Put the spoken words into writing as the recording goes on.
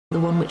the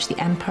one which the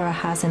emperor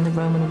has in the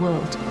Roman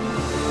world.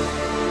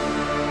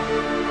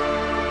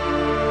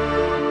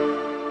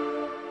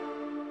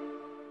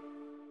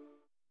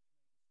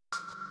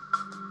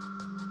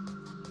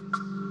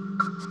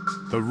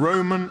 The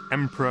Roman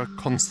Emperor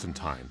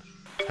Constantine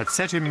had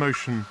set in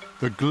motion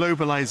the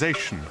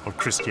globalization of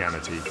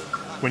Christianity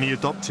when he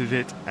adopted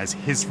it as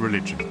his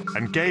religion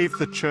and gave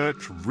the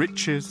church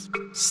riches,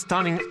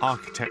 stunning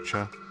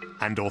architecture,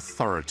 and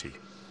authority.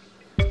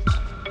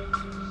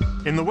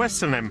 In the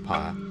Western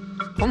Empire,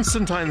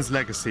 Constantine's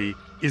legacy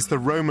is the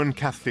Roman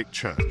Catholic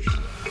Church,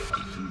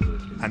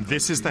 and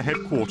this is the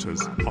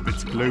headquarters of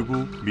its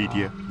global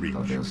media reach.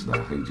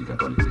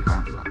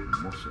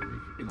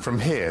 From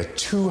here,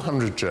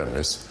 200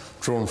 journalists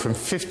drawn from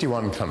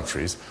 51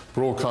 countries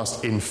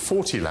broadcast in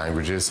 40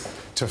 languages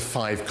to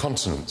 5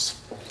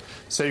 continents.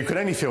 So you could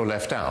only feel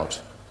left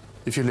out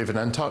if you live in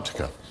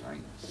Antarctica.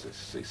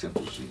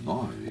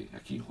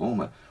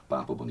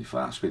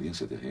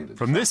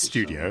 From this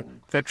studio,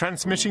 they're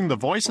transmitting the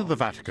voice of the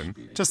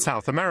Vatican to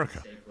South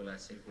America.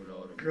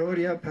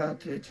 Gloria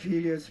Patri et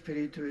Filio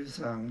Spiritui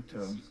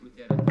Sancto.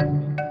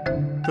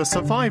 The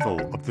survival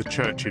of the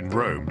church in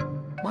Rome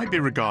might be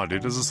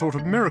regarded as a sort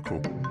of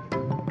miracle,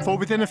 for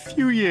within a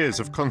few years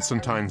of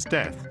Constantine's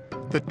death,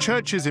 the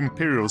church's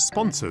imperial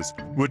sponsors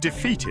were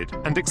defeated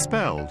and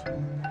expelled.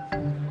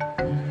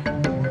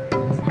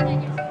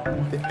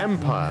 The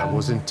empire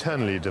was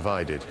internally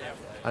divided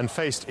and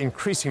faced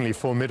increasingly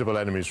formidable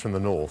enemies from the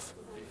north.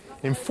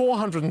 In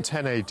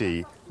 410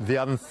 AD, the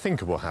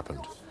unthinkable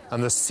happened,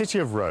 and the city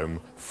of Rome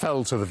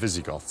fell to the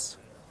Visigoths.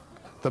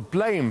 The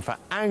blame for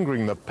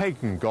angering the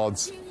pagan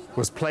gods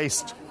was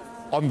placed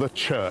on the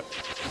church.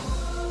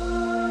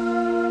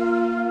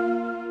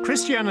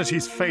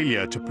 Christianity's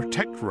failure to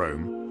protect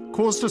Rome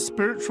caused a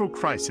spiritual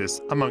crisis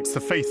amongst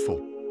the faithful.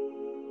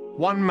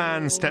 One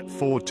man stepped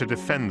forward to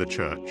defend the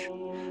church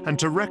and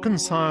to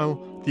reconcile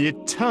the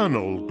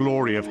eternal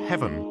glory of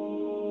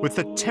heaven with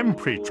the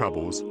temporary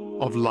troubles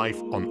of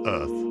life on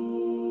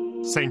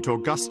earth. St.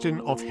 Augustine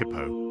of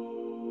Hippo.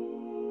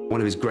 One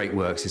of his great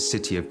works is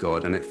City of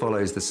God, and it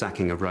follows the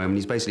sacking of Rome. And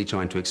he's basically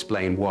trying to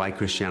explain why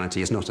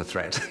Christianity is not a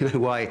threat,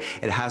 why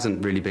it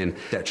hasn't really been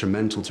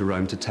detrimental to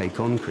Rome to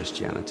take on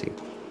Christianity.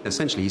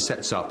 Essentially, he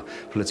sets up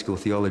political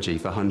theology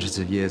for hundreds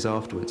of years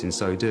afterwards in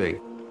so doing.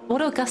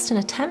 What Augustine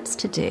attempts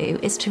to do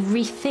is to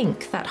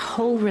rethink that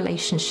whole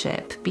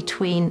relationship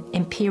between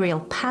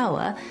imperial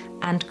power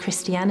and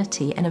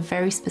Christianity in a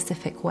very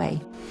specific way.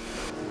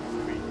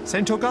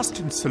 St.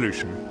 Augustine's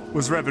solution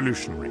was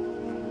revolutionary.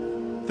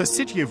 The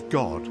city of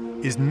God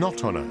is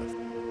not on earth,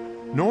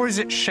 nor is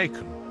it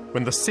shaken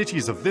when the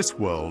cities of this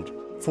world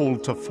fall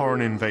to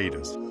foreign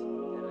invaders.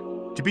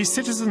 To be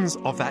citizens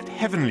of that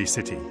heavenly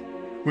city,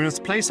 we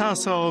must place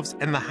ourselves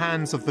in the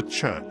hands of the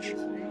Church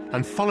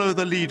and follow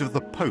the lead of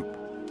the Pope,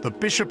 the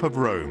Bishop of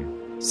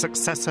Rome,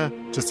 successor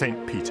to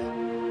St. Peter.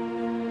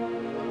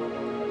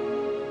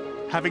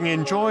 Having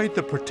enjoyed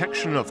the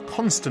protection of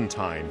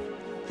Constantine,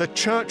 the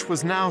Church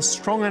was now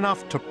strong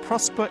enough to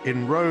prosper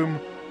in Rome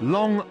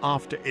long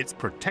after its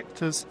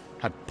protectors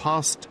had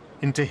passed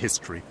into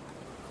history.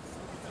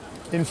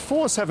 In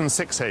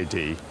 476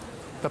 AD,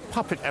 the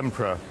puppet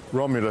emperor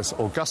Romulus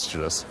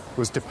Augustulus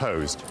was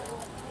deposed.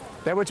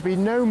 There were to be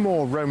no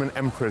more Roman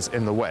emperors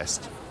in the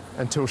West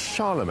until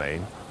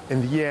Charlemagne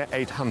in the year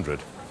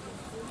 800.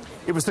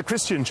 It was the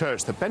Christian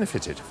church that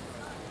benefited.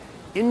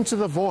 Into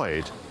the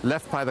void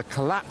left by the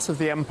collapse of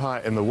the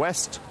empire in the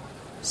West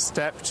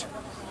stepped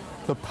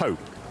the Pope.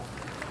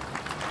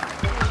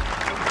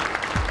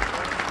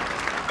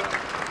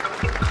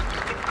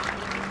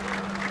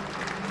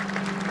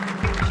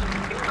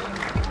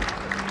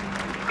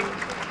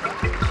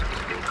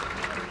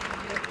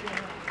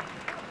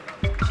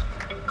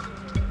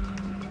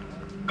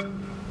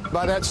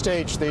 By that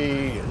stage,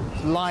 the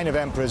line of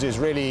emperors is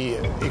really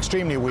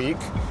extremely weak,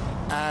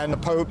 and the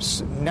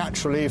popes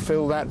naturally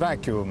fill that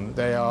vacuum.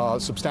 They are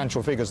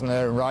substantial figures in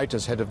their own right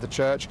as head of the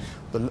church.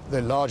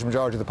 The large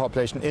majority of the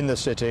population in the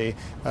city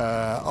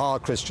are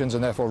Christians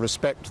and therefore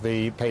respect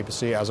the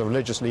papacy as a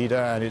religious leader,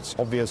 and it's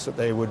obvious that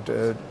they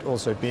would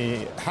also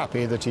be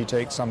happy that he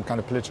takes some kind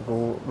of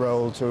political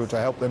role to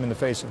help them in the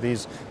face of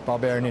these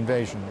barbarian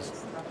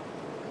invasions.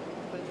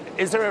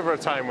 Is there ever a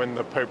time when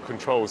the Pope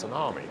controls an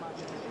army?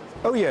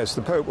 Oh yes,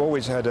 the Pope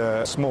always had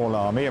a small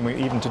army, and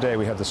even today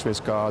we have the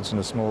Swiss Guards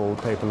and a small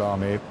papal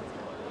army.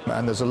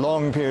 And there's a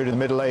long period in the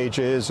Middle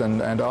Ages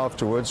and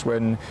afterwards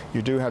when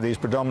you do have these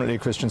predominantly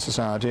Christian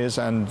societies,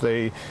 and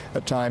they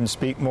at times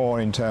speak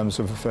more in terms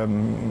of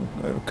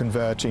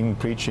converting,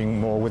 preaching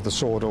more with the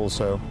sword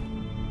also.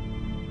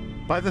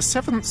 By the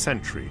 7th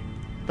century,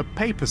 the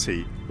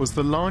papacy was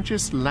the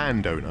largest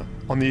landowner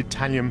on the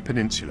Italian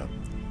peninsula,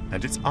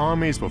 and its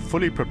armies were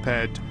fully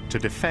prepared to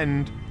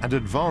defend and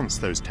advance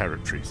those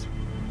territories.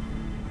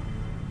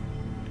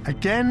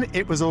 Again,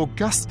 it was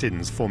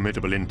Augustine's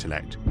formidable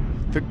intellect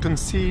that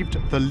conceived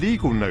the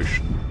legal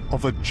notion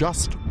of a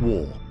just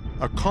war,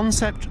 a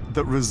concept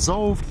that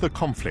resolved the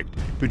conflict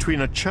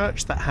between a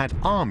church that had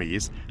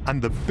armies and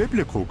the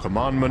biblical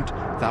commandment,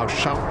 "Thou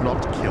shalt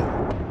not kill."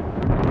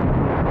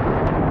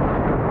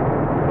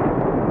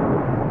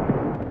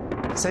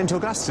 St.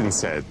 Augustine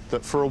said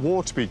that for a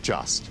war to be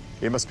just,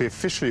 it must be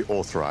officially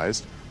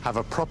authorised, have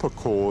a proper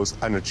cause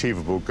and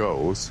achievable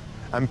goals,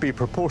 and be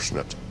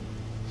proportionate.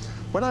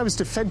 When I was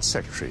Defence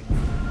Secretary,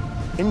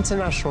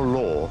 international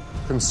law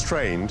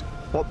constrained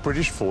what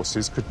British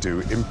forces could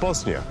do in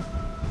Bosnia.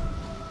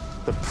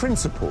 The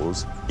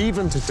principles,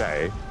 even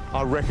today,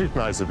 are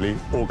recognisably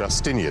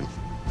Augustinian.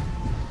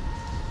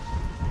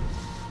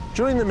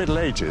 During the Middle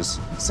Ages,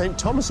 St.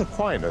 Thomas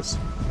Aquinas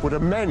would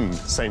amend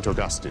St.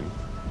 Augustine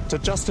to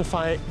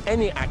justify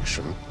any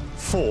action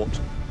fought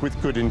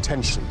with good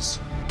intentions.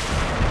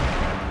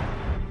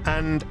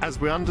 And as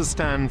we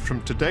understand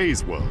from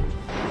today's world,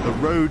 the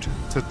road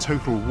to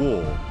total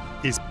war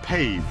is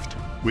paved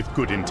with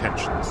good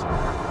intentions.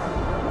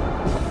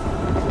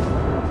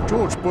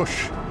 George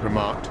Bush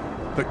remarked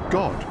that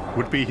God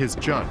would be his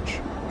judge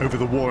over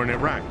the war in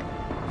Iraq,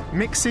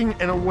 mixing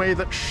in a way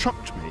that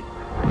shocked me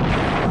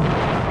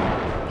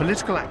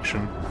political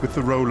action with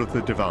the role of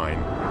the divine.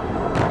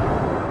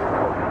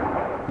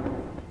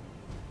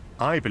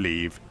 I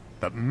believe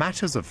that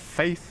matters of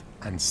faith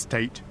and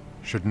state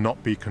should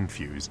not be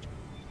confused.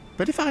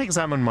 But if I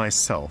examine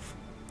myself,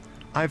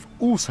 I've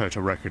also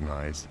to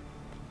recognize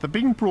that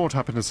being brought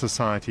up in a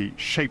society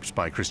shaped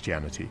by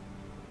Christianity,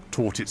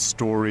 taught its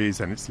stories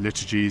and its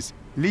liturgies,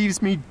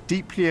 leaves me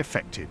deeply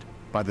affected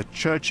by the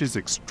Church's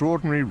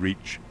extraordinary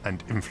reach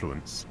and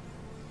influence.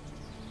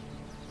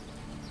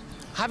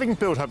 Having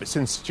built up its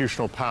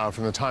institutional power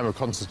from the time of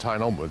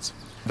Constantine onwards,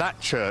 that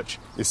Church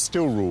is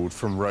still ruled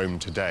from Rome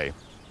today.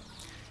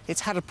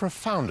 It's had a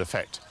profound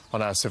effect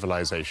on our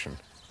civilization.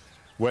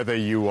 Whether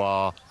you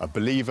are a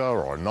believer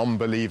or a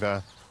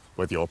non-believer,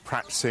 whether you're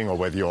practicing or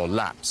whether you're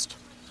lapsed,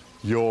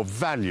 your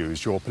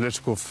values, your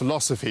political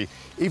philosophy,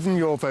 even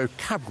your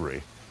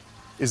vocabulary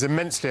is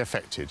immensely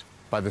affected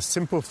by the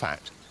simple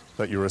fact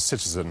that you're a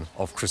citizen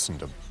of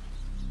Christendom.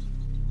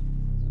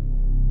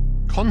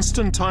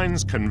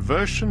 Constantine's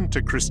conversion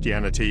to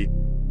Christianity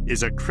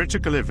is a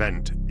critical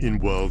event in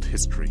world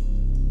history.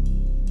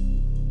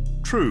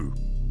 True,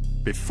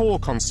 before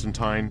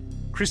Constantine,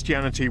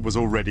 Christianity was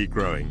already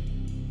growing.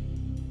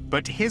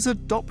 But his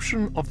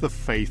adoption of the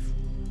faith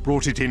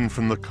brought it in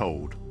from the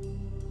cold.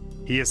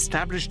 He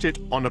established it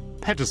on a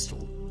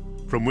pedestal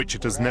from which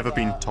it has never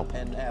been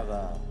toppled,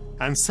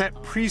 and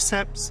set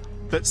precepts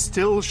that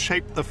still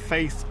shape the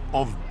faith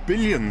of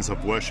billions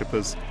of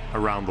worshippers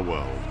around the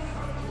world.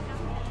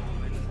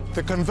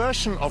 The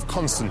conversion of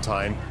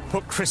Constantine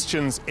put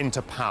Christians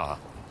into power,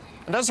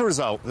 and as a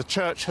result, the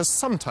Church has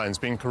sometimes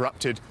been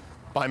corrupted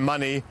by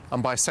money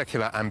and by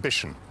secular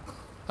ambition.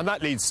 And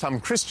that leads some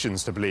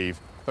Christians to believe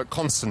that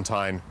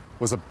Constantine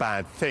was a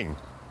bad thing.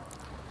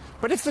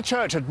 But if the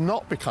Church had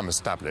not become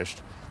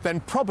established, then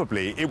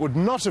probably it would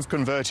not have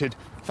converted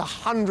the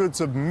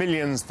hundreds of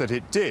millions that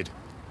it did.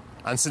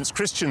 And since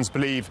Christians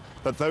believe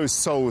that those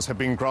souls have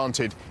been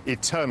granted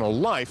eternal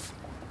life,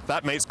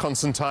 that makes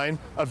Constantine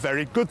a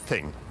very good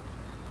thing.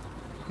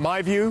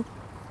 My view?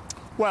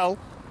 Well,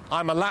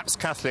 I'm a lapsed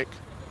Catholic,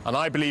 and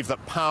I believe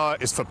that power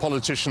is for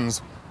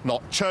politicians,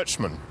 not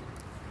churchmen.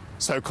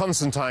 So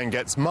Constantine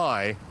gets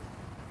my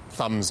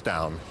thumbs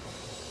down.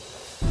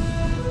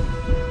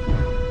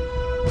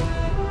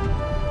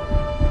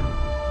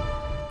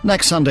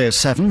 Next Sunday at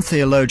 7,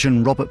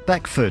 theologian Robert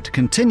Beckford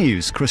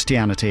continues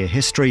Christianity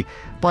History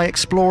by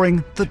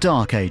exploring the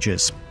Dark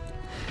Ages.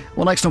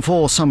 Well, next on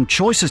 4, some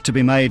choices to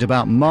be made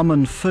about mum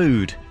and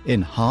food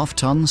in Half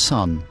Ton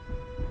Sun.